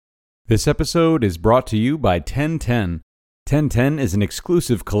This episode is brought to you by 1010. 1010 is an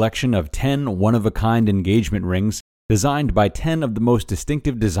exclusive collection of 10 one-of-a-kind engagement rings designed by 10 of the most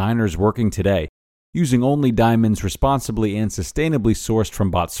distinctive designers working today. Using only diamonds responsibly and sustainably sourced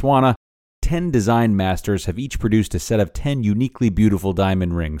from Botswana, 10 design masters have each produced a set of 10 uniquely beautiful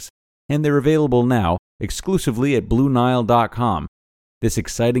diamond rings, and they're available now exclusively at BlueNile.com. This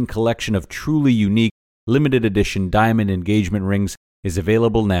exciting collection of truly unique, limited edition diamond engagement rings is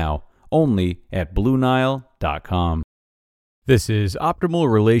available now only at BlueNile.com. This is Optimal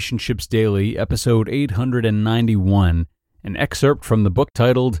Relationships Daily, episode 891, an excerpt from the book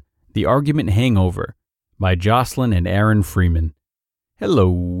titled The Argument Hangover by Jocelyn and Aaron Freeman.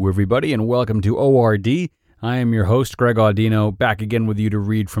 Hello, everybody, and welcome to ORD. I am your host, Greg Audino, back again with you to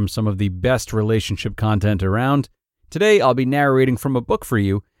read from some of the best relationship content around. Today, I'll be narrating from a book for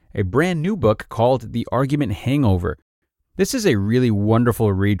you, a brand new book called The Argument Hangover. This is a really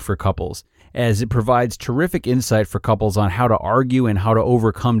wonderful read for couples, as it provides terrific insight for couples on how to argue and how to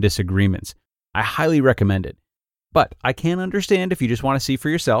overcome disagreements. I highly recommend it. But I can understand if you just want to see for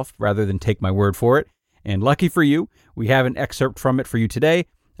yourself rather than take my word for it. And lucky for you, we have an excerpt from it for you today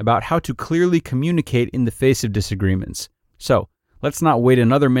about how to clearly communicate in the face of disagreements. So let's not wait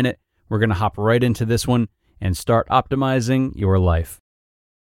another minute. We're going to hop right into this one and start optimizing your life.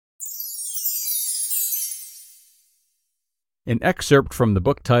 An excerpt from the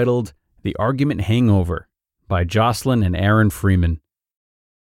book titled The Argument Hangover by Jocelyn and Aaron Freeman.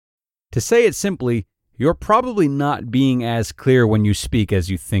 To say it simply, you're probably not being as clear when you speak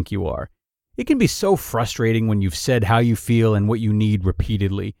as you think you are. It can be so frustrating when you've said how you feel and what you need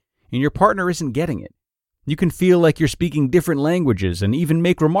repeatedly, and your partner isn't getting it. You can feel like you're speaking different languages and even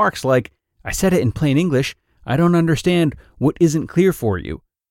make remarks like, "I said it in plain English, I don't understand what isn't clear for you."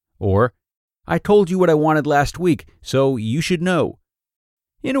 Or, "I told you what I wanted last week, so you should know."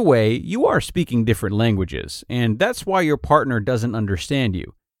 In a way, you are speaking different languages, and that's why your partner doesn't understand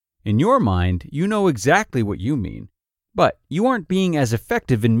you. In your mind, you know exactly what you mean, but you aren't being as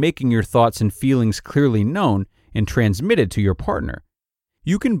effective in making your thoughts and feelings clearly known and transmitted to your partner.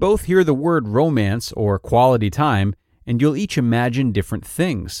 You can both hear the word romance or quality time, and you'll each imagine different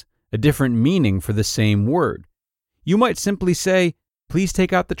things, a different meaning for the same word. You might simply say, "Please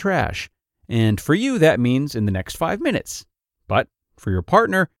take out the trash." And for you, that means in the next 5 minutes. But for your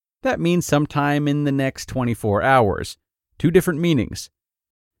partner, that means sometime in the next 24 hours. Two different meanings.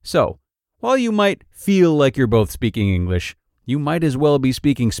 So, while you might feel like you're both speaking English, you might as well be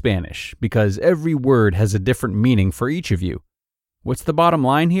speaking Spanish, because every word has a different meaning for each of you. What's the bottom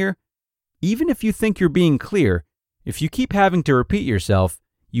line here? Even if you think you're being clear, if you keep having to repeat yourself,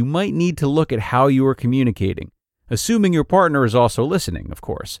 you might need to look at how you are communicating, assuming your partner is also listening, of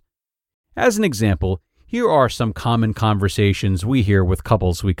course. As an example, here are some common conversations we hear with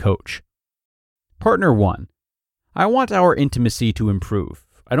couples we coach. Partner 1. I want our intimacy to improve.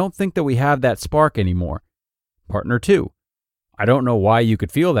 I don't think that we have that spark anymore. Partner 2. I don't know why you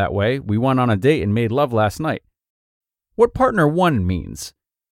could feel that way. We went on a date and made love last night. What partner 1 means?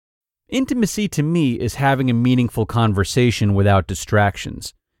 Intimacy to me is having a meaningful conversation without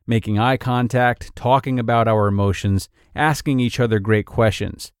distractions, making eye contact, talking about our emotions, asking each other great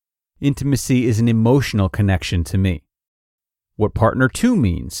questions. Intimacy is an emotional connection to me. What partner 2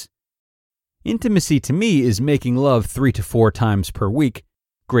 means? Intimacy to me is making love 3 to 4 times per week,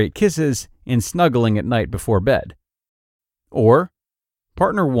 great kisses, and snuggling at night before bed. Or,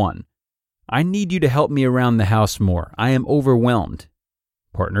 partner 1, I need you to help me around the house more. I am overwhelmed.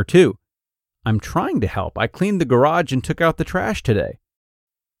 Partner 2, I'm trying to help. I cleaned the garage and took out the trash today.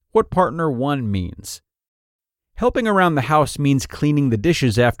 What partner 1 means? Helping around the house means cleaning the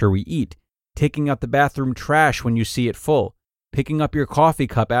dishes after we eat, taking out the bathroom trash when you see it full, picking up your coffee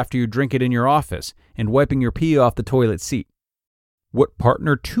cup after you drink it in your office, and wiping your pee off the toilet seat. What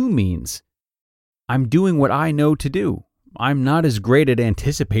partner 2 means? I'm doing what I know to do. I'm not as great at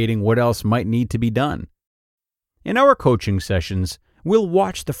anticipating what else might need to be done. In our coaching sessions, we'll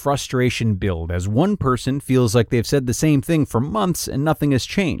watch the frustration build as one person feels like they've said the same thing for months and nothing has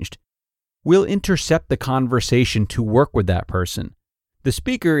changed. We'll intercept the conversation to work with that person. The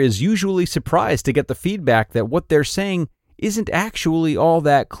speaker is usually surprised to get the feedback that what they're saying isn't actually all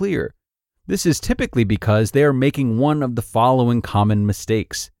that clear. This is typically because they are making one of the following common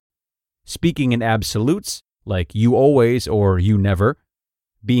mistakes: speaking in absolutes, like you always or you never;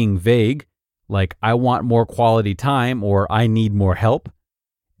 being vague, like I want more quality time or I need more help;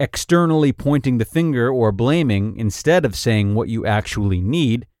 externally pointing the finger or blaming instead of saying what you actually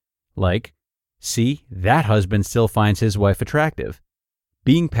need, like, "See, that husband still finds his wife attractive";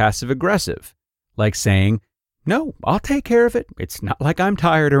 being passive-aggressive, like saying, No, I'll take care of it. It's not like I'm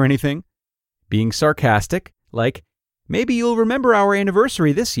tired or anything. Being sarcastic, like, maybe you'll remember our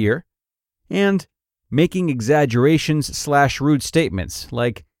anniversary this year. And making exaggerations/rude statements,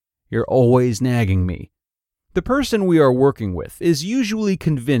 like, you're always nagging me. The person we are working with is usually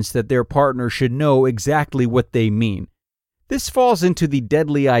convinced that their partner should know exactly what they mean. This falls into the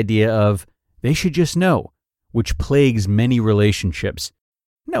deadly idea of, they should just know, which plagues many relationships.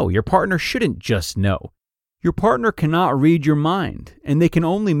 No, your partner shouldn't just know. Your partner cannot read your mind, and they can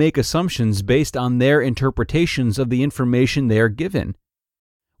only make assumptions based on their interpretations of the information they are given.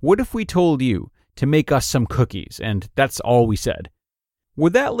 What if we told you to make us some cookies, and that's all we said?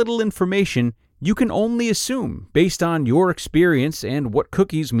 With that little information, you can only assume based on your experience and what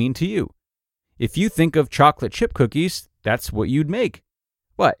cookies mean to you. If you think of chocolate chip cookies, that's what you'd make.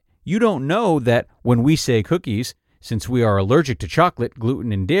 But you don't know that when we say cookies, since we are allergic to chocolate,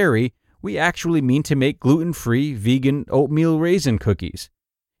 gluten, and dairy, we actually mean to make gluten-free, vegan oatmeal raisin cookies.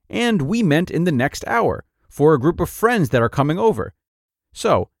 And we meant in the next hour, for a group of friends that are coming over.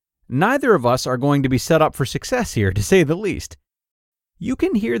 So, neither of us are going to be set up for success here, to say the least. You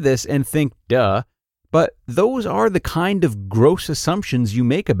can hear this and think, duh, but those are the kind of gross assumptions you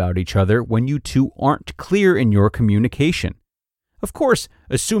make about each other when you two aren't clear in your communication. Of course,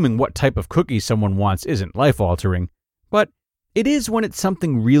 assuming what type of cookie someone wants isn't life-altering, but it is when it's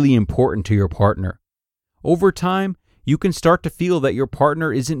something really important to your partner. Over time, you can start to feel that your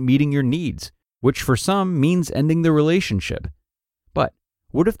partner isn't meeting your needs, which for some means ending the relationship. But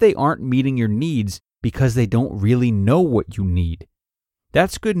what if they aren't meeting your needs because they don't really know what you need?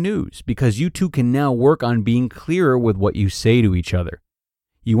 That's good news, because you two can now work on being clearer with what you say to each other.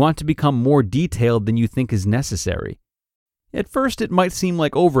 You want to become more detailed than you think is necessary. At first, it might seem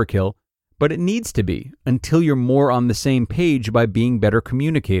like overkill, but it needs to be until you're more on the same page by being better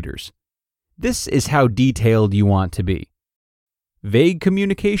communicators. This is how detailed you want to be. Vague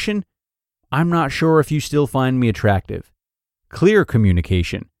communication? I'm not sure if you still find me attractive. Clear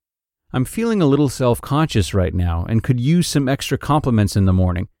communication. I'm feeling a little self-conscious right now and could use some extra compliments in the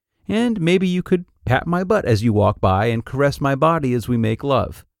morning, and maybe you could pat my butt as you walk by and caress my body as we make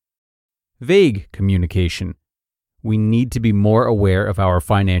love. Vague communication. We need to be more aware of our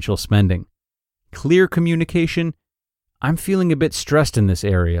financial spending. Clear communication. I'm feeling a bit stressed in this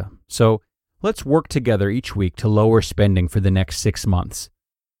area, so let's work together each week to lower spending for the next 6 months.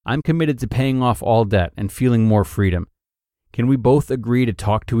 I'm committed to paying off all debt and feeling more freedom. Can we both agree to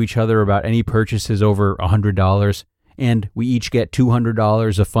talk to each other about any purchases over $100, and we each get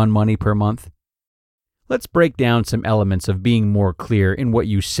 $200 of fun money per month? Let's break down some elements of being more clear in what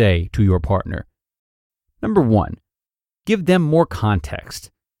you say to your partner. Number 1, give them more context.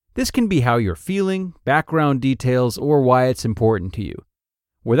 This can be how you're feeling, background details, or why it's important to you.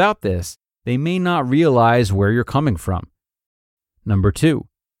 Without this, they may not realize where you're coming from. Number 2,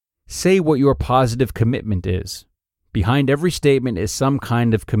 say what your positive commitment is. Behind every statement is some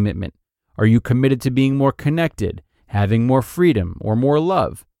kind of commitment. Are you committed to being more connected, having more freedom, or more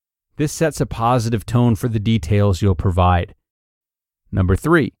love? This sets a positive tone for the details you'll provide. Number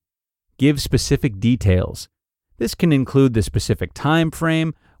 3, give specific details. This can include the specific time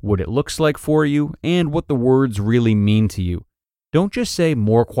frame, what it looks like for you, and what the words really mean to you. Don't just say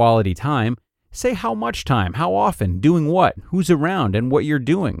more quality time. Say how much time, how often, doing what, who's around, and what you're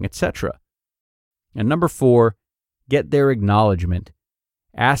doing, etc. And number 4, get their acknowledgement.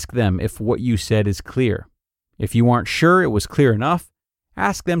 Ask them if what you said is clear. If you aren't sure it was clear enough,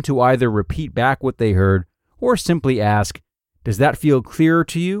 ask them to either repeat back what they heard or simply ask, does that feel clearer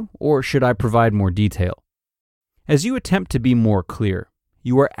to you, or should I provide more detail? As you attempt to be more clear,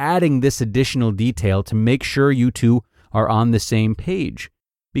 you are adding this additional detail to make sure you two are on the same page.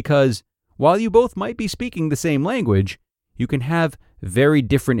 Because while you both might be speaking the same language, you can have very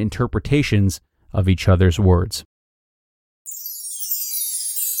different interpretations of each other's words.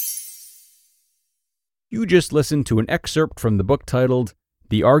 You just listened to an excerpt from the book titled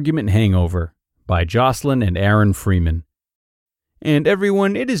The Argument Hangover by Jocelyn and Aaron Freeman. And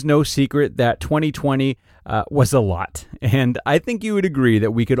everyone, it is no secret that 2020 was a lot, and I think you would agree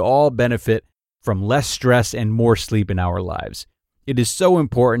that we could all benefit from less stress and more sleep in our lives. It is so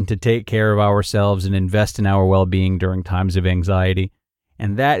important to take care of ourselves and invest in our well-being during times of anxiety,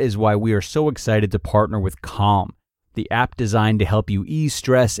 and that is why we are so excited to partner with Calm, the app designed to help you ease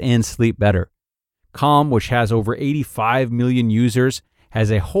stress and sleep better. Calm, which has over 85 million users,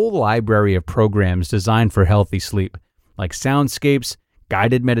 has a whole library of programs designed for healthy sleep, like soundscapes,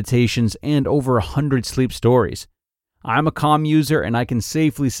 guided meditations, and over 100 sleep stories. I'm a Calm user, and I can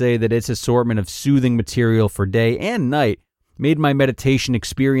safely say that its assortment of soothing material for day and night made my meditation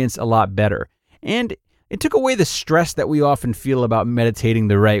experience a lot better. And It took away the stress that we often feel about meditating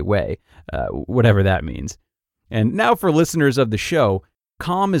the right way, whatever that means. And now for listeners of the show,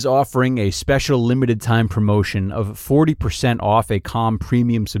 Calm is offering a special limited time promotion of 40% off a Calm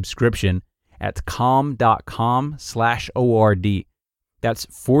premium subscription at calm.com/ORD. That's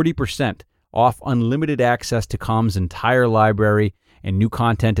 40% off unlimited access to Calm's entire library, and new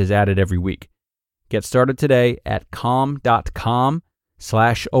content is added every week. Get started today at calm.com/ORD.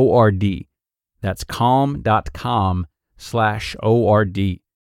 That's calm.com/ORD.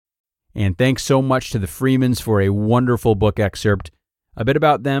 And thanks so much to the Freemans for a wonderful book excerpt. A bit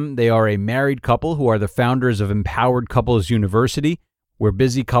about them: they are a married couple who are the founders of Empowered Couples University, where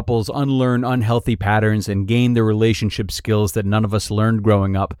busy couples unlearn unhealthy patterns and gain the relationship skills that none of us learned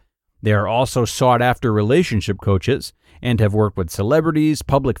growing up. They are also sought-after relationship coaches and have worked with celebrities,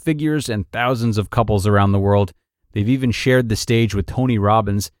 public figures, and thousands of couples around the world. They've even shared the stage with Tony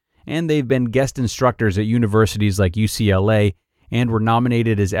Robbins, and they've been guest instructors at universities like UCLA and were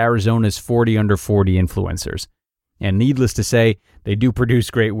nominated as Arizona's 40 Under 40 influencers. And needless to say, they do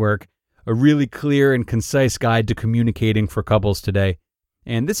produce great work, a really clear and concise guide to communicating for couples today.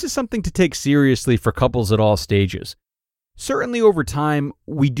 And this is something to take seriously for couples at all stages. Certainly over time,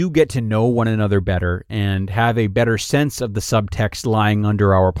 we do get to know one another better and have a better sense of the subtext lying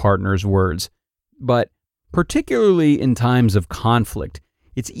under our partner's words. But particularly in times of conflict,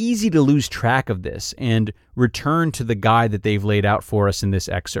 it's easy to lose track of this and return to the guide that they've laid out for us in this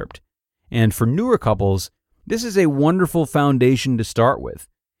excerpt. And for newer couples, this is a wonderful foundation to start with.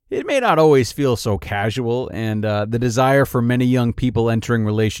 It may not always feel so casual, and the desire for many young people entering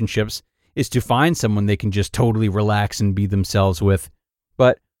relationships is to find someone they can just totally relax and be themselves with.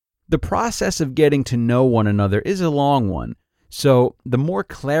 But the process of getting to know one another is a long one, so the more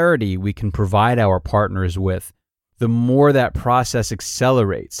clarity we can provide our partners with, the more that process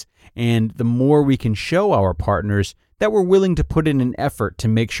accelerates, and the more we can show our partners that we're willing to put in an effort to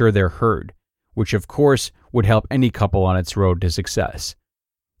make sure they're heard, which of course would help any couple on its road to success.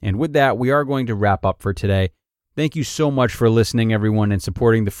 And with that, we are going to wrap up for today. Thank you so much for listening, everyone, and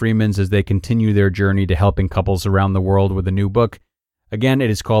supporting the Freemans as they continue their journey to helping couples around the world with a new book. Again, it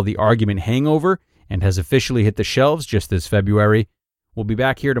is called The Argument Hangover and has officially hit the shelves just this February. We'll be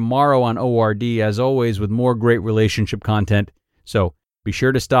back here tomorrow on ORD, as always, with more great relationship content. So be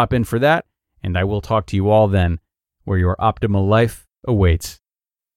sure to stop in for that, and I will talk to you all then, where your optimal life awaits.